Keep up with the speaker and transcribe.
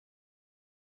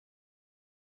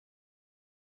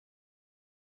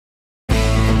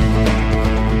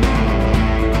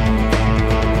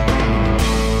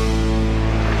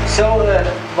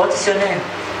What's your name?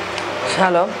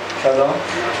 Shalom. Shalom.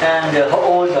 And how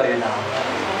old are you now?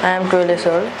 I am 12 years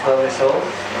old. 12 years old.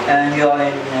 And you are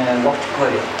in what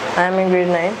grade? I am in grade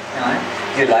 9.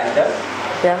 9. Do you like that?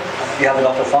 Yeah. You have a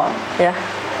lot of fun? Yeah.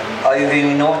 Are you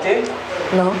being naughty?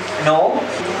 No. No?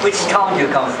 Which town do you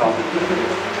come from?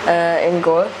 In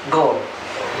Goa. Goa.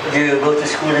 Do you go to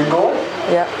school in Goa?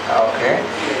 Yeah. Okay.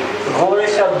 Goa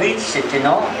is a beach city,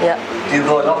 no? Yeah. Do you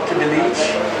go a lot to the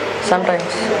beach? Sometimes.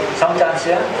 Sometimes,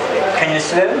 yeah? Can you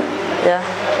swim? Yeah.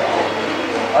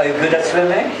 Are you good at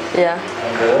swimming? Yeah.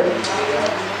 Good.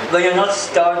 When you're not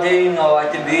studying or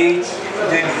at the beach,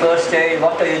 doing first aid,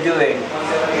 what are you doing?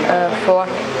 For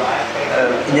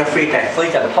In your free time?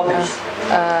 Free time, hobbies?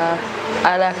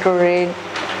 I like to read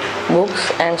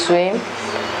books and swim.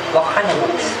 What kind of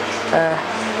books?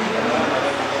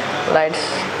 Like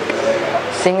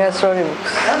singer story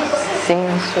books.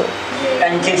 Singer story.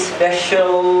 Anything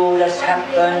special that's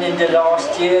happened in the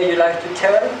last year you like to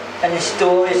tell? Any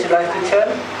stories you like to tell?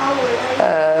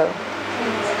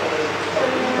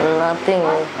 Nothing.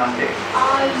 Nothing.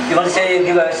 You want to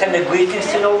say, send a greetings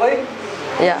to Norway?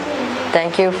 Yeah.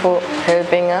 Thank you for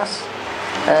helping us.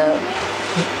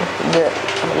 The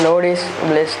Lord is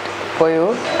blessed for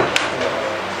you.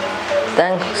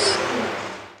 Thanks.